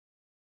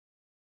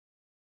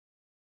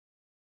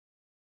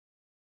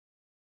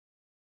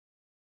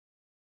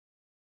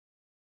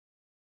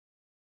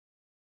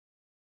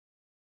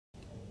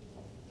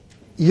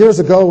Years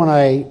ago when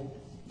I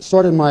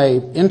started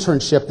my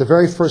internship, the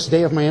very first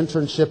day of my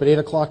internship at 8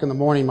 o'clock in the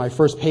morning, my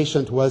first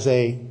patient was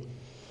a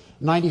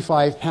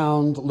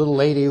 95-pound little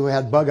lady who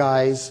had bug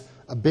eyes,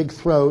 a big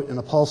throat, and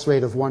a pulse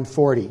rate of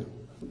 140.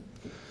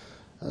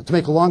 To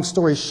make a long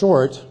story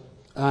short,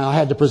 I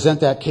had to present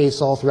that case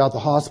all throughout the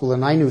hospital,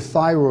 and I knew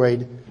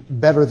thyroid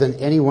better than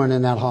anyone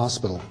in that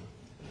hospital.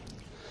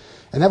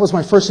 And that was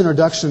my first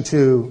introduction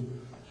to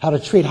how to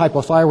treat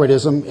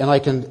hypothyroidism, and I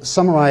can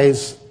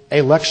summarize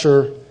a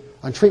lecture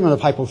on treatment of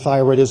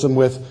hypothyroidism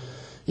with,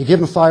 you give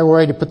them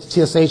thyroid, you put the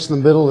TSH in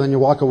the middle, and then you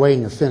walk away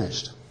and you're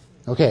finished.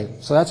 Okay,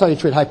 so that's how you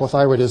treat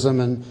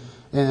hypothyroidism,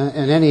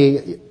 and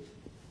any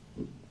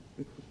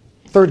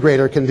third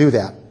grader can do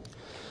that.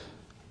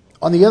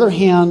 On the other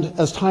hand,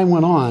 as time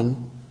went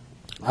on,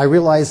 I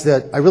realized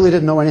that I really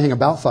didn't know anything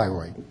about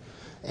thyroid.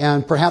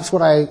 And perhaps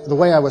the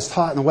way I was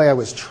taught and the way I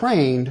was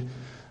trained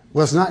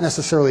was not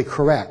necessarily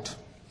correct.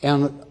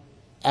 And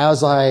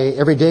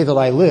every day that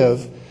I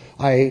live,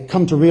 I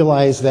come to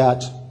realize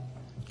that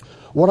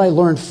what I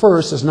learned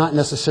first is not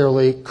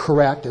necessarily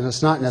correct and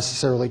it's not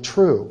necessarily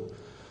true.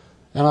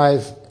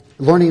 And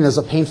learning is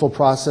a painful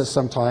process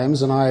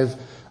sometimes, and I've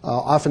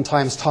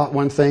oftentimes taught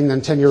one thing,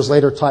 then 10 years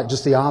later taught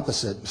just the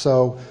opposite.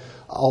 So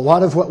a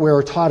lot of what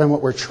we're taught and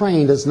what we're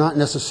trained is not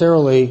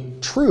necessarily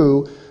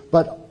true,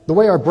 but the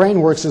way our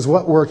brain works is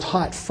what we're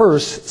taught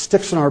first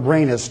sticks in our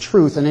brain as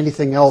truth, and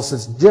anything else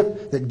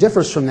that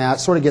differs from that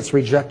sort of gets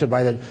rejected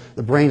by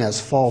the brain as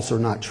false or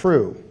not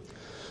true.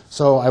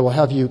 So I will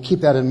have you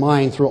keep that in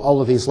mind through all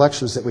of these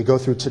lectures that we go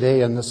through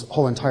today and this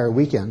whole entire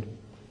weekend.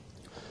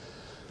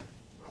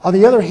 On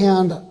the other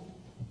hand,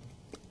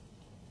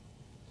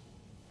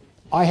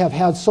 I have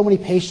had so many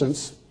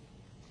patients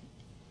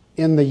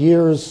in the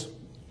years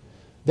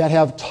that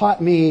have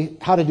taught me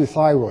how to do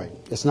thyroid.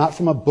 It's not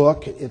from a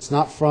book, it's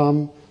not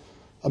from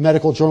a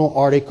medical journal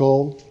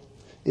article,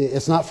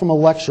 it's not from a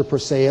lecture per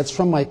se, it's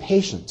from my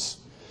patients.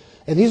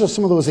 And these are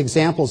some of those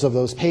examples of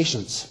those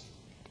patients.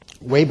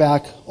 Way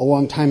back a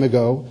long time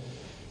ago,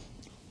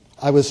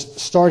 I was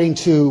starting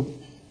to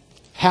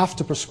have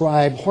to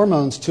prescribe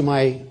hormones to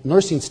my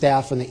nursing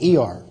staff in the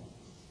ER.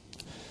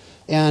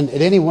 And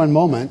at any one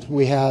moment,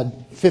 we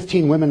had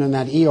 15 women in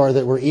that ER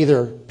that were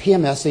either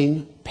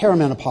PMSing,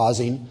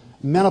 perimenopausing,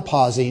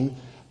 menopausing,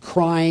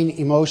 crying,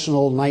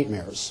 emotional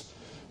nightmares,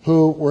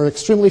 who were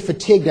extremely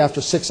fatigued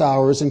after 6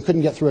 hours and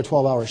couldn't get through a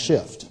 12-hour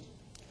shift.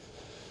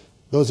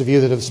 Those of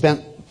you that have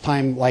spent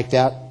time like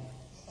that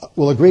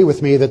will agree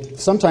with me that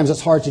sometimes it's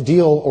hard to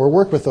deal or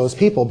work with those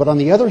people. But on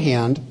the other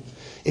hand,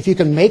 if you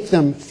can make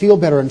them feel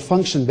better and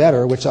function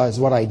better, which is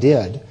what I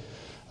did,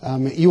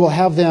 you will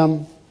have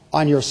them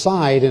on your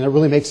side, and it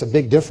really makes a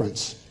big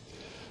difference.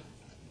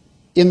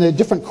 In the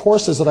different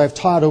courses that I've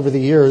taught over the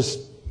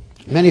years,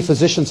 many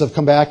physicians have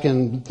come back,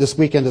 and this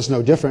weekend is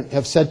no different,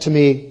 have said to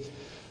me,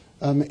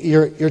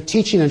 your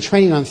teaching and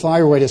training on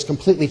thyroid has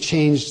completely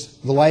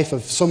changed the life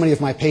of so many of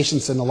my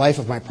patients and the life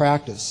of my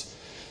practice.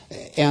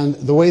 And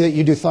the way that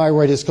you do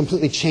thyroid has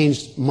completely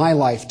changed my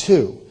life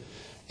too.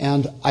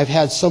 And I've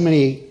had so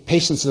many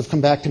patients that have come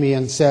back to me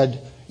and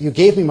said, you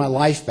gave me my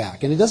life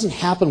back. And it doesn't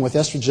happen with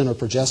estrogen or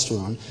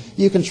progesterone.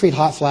 You can treat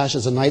hot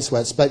flashes and night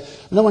sweats, but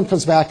no one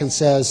comes back and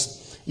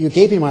says, you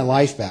gave me my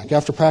life back.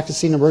 After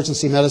practicing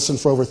emergency medicine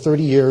for over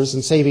 30 years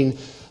and saving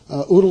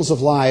oodles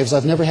of lives,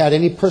 I've never had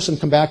any person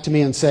come back to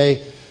me and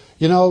say,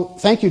 you know,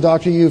 thank you,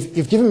 doctor,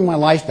 you've given me my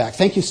life back.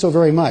 Thank you so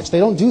very much. They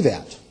don't do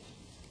that.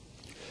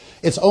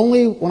 It's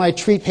only when I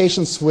treat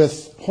patients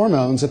with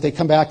hormones that they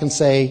come back and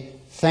say,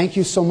 thank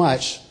you so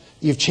much,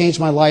 you've changed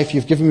my life,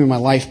 you've given me my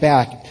life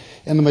back.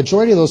 And the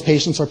majority of those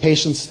patients are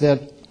patients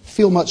that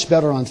feel much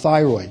better on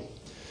thyroid.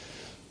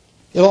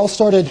 It all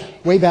started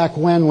way back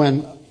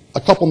when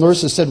a couple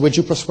nurses said, would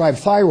you prescribe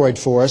thyroid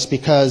for us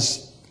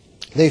because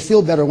they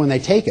feel better when they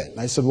take it. And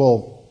I said,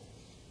 well,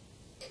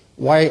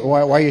 why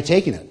are you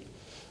taking it?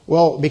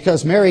 Well,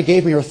 because Mary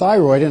gave me her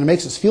thyroid and it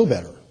makes us feel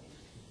better.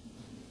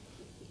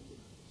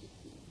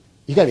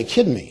 You got to be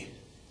kidding me.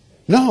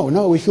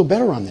 No, we feel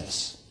better on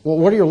this. Well,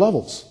 what are your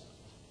levels?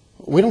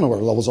 We don't know what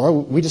our levels are.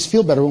 We just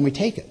feel better when we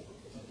take it.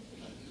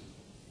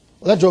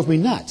 Well, that drove me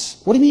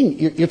nuts. What do you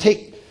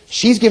mean?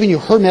 She's giving you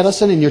her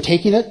medicine and you're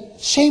taking it?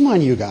 Shame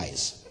on you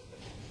guys.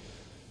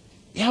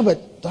 Yeah,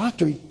 but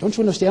doctor, don't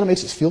you understand it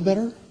makes us feel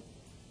better?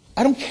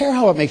 I don't care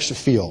how it makes you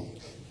feel.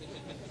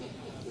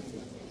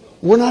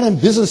 We're not in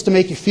business to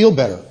make you feel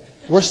better.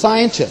 We're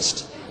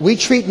scientists. We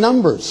treat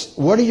numbers.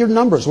 What are your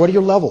numbers? What are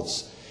your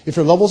levels? If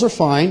your levels are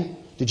fine,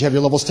 did you have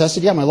your levels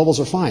tested? Yeah, my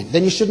levels are fine.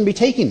 Then you shouldn't be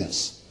taking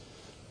this.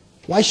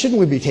 Why shouldn't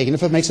we be taking it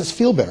if it makes us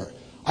feel better?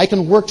 I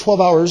can work 12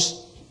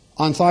 hours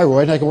on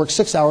thyroid and I can work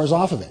 6 hours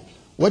off of it.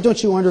 What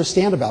don't you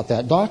understand about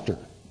that, doctor?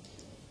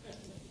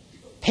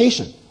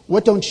 Patient,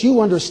 what don't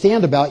you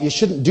understand about you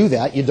shouldn't do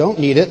that, you don't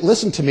need it,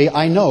 listen to me,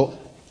 I know.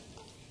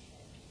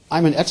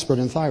 I'm an expert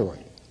in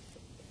thyroid.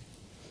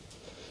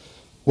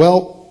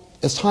 Well,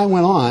 as time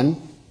went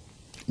on,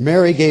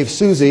 Mary gave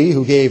Susie,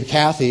 who gave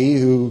Kathy,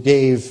 who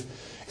gave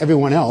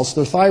everyone else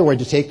their thyroid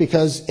to take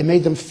because it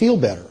made them feel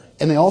better.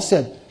 And they all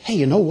said, hey,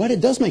 you know what? It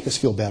does make us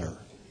feel better.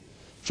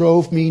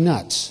 Drove me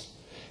nuts.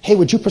 Hey,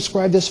 would you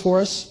prescribe this for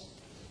us?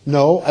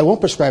 No, I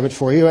won't prescribe it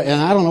for you,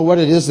 and I don't know what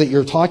it is that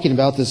you're talking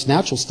about, this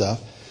natural stuff.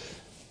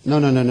 No.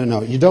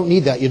 You don't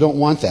need that. You don't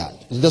want that.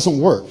 It doesn't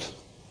work.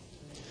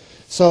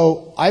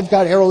 So I've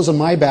got arrows on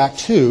my back,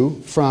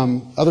 too,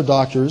 from other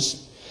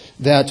doctors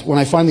that when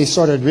I finally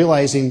started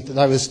realizing that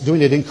I was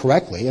doing it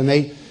incorrectly, and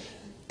they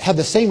had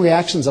the same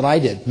reactions that I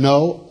did.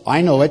 No,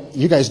 I know it.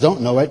 You guys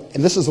don't know it,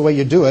 and this is the way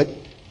you do it.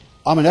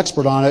 I'm an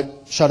expert on it.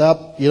 Shut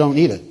up. You don't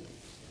need it.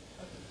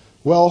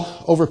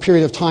 Well, over a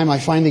period of time, I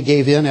finally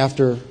gave in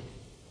after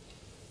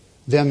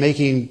them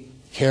making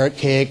carrot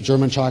cake,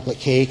 German chocolate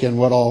cake, and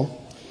what all.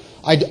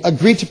 I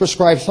agreed to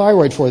prescribe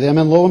thyroid for them,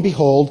 and lo and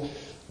behold,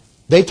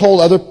 they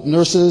told other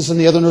nurses, and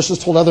the other nurses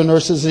told other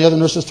nurses, and the other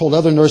nurses told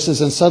other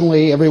nurses, and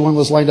suddenly everyone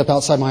was lined up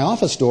outside my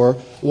office door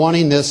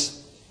wanting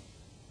this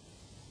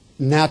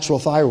natural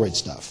thyroid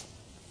stuff.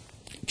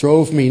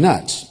 Drove me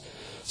nuts.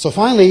 So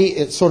finally,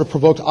 it sort of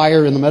provoked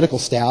ire in the medical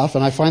staff,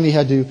 and I finally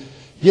had to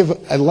give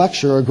a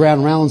lecture, a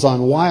grand rounds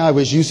on why I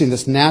was using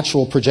this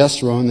natural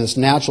progesterone, this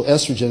natural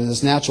estrogen, and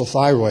this natural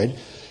thyroid,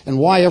 and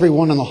why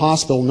everyone in the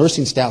hospital,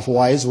 nursing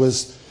staff-wise,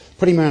 was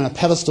putting me on a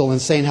pedestal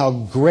and saying how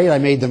great I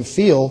made them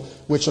feel,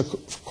 which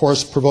of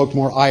course provoked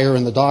more ire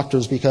in the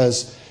doctors,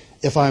 because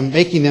if I'm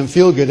making them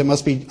feel good, I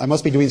must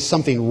be doing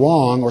something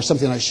wrong or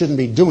something I shouldn't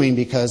be doing,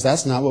 because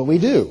that's not what we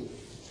do.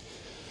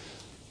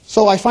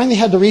 So I finally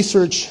had to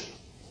research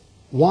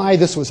why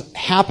this was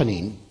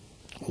happening.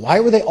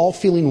 Why were they all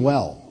feeling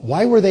well?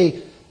 Why were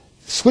they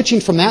switching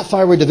from that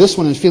thyroid to this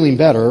one and feeling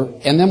better,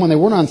 and then when they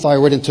weren't on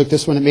thyroid and took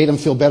this one, it made them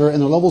feel better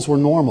and their levels were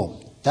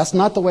normal? That's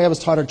not the way I was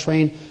taught or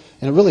trained,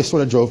 and it really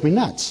sort of drove me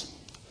nuts.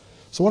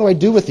 So what do I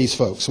do with these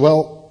folks?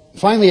 Well,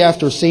 finally,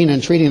 after seeing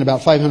and treating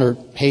about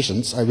 500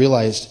 patients, I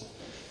realized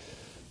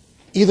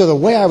either the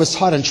way I was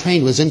taught and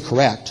trained was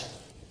incorrect,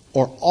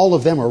 or all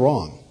of them are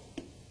wrong.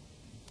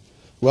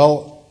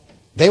 Well,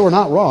 they were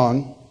not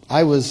wrong.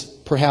 I was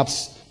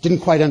perhaps didn't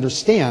quite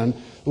understand.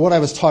 What I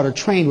was taught or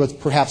trained was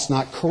perhaps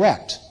not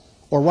correct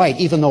or right,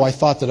 even though I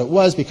thought that it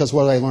was, because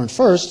what I learned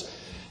first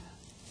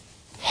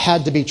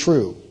had to be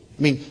true.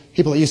 I mean,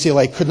 people at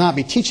UCLA could not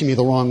be teaching me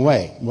the wrong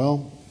way.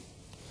 Well,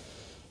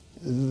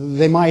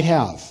 they might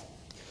have.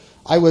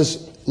 I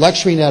was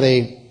lecturing at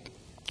a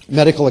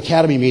medical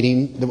academy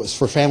meeting that was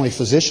for family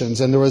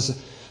physicians, and there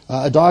was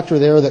a doctor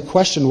there that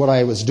questioned what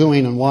I was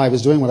doing and why I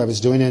was doing what I was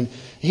doing, and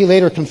he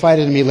later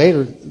confided in me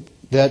later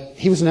that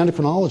he was an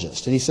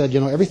endocrinologist, and he said, you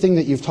know, everything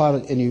that you've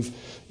taught and you've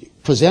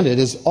presented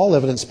is all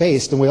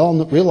evidence-based, and we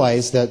all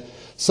realize that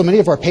so many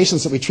of our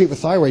patients that we treat with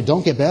thyroid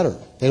don't get better.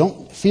 They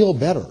don't feel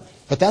better.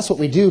 But that's what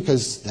we do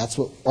because that's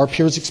what our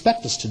peers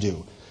expect us to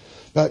do.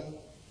 But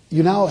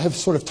you now have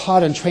sort of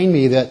taught and trained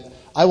me that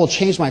I will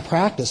change my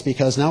practice,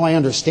 because now I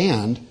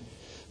understand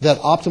that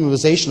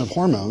optimization of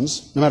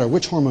hormones, no matter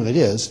which hormone it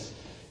is,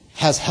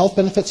 has health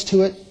benefits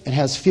to it and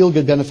has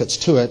feel-good benefits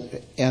to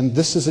it. And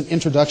this is an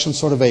introduction,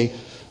 sort of a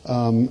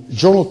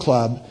journal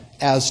club,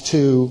 as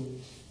to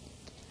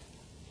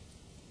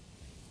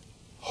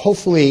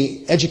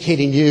hopefully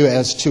educating you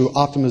as to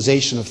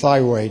optimization of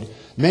thyroid.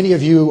 Many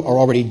of you are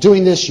already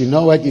doing this. You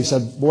know it. You've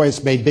said, boy,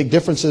 it's made big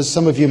differences.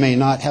 Some of you may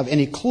not have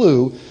any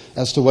clue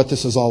as to what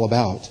this is all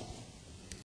about.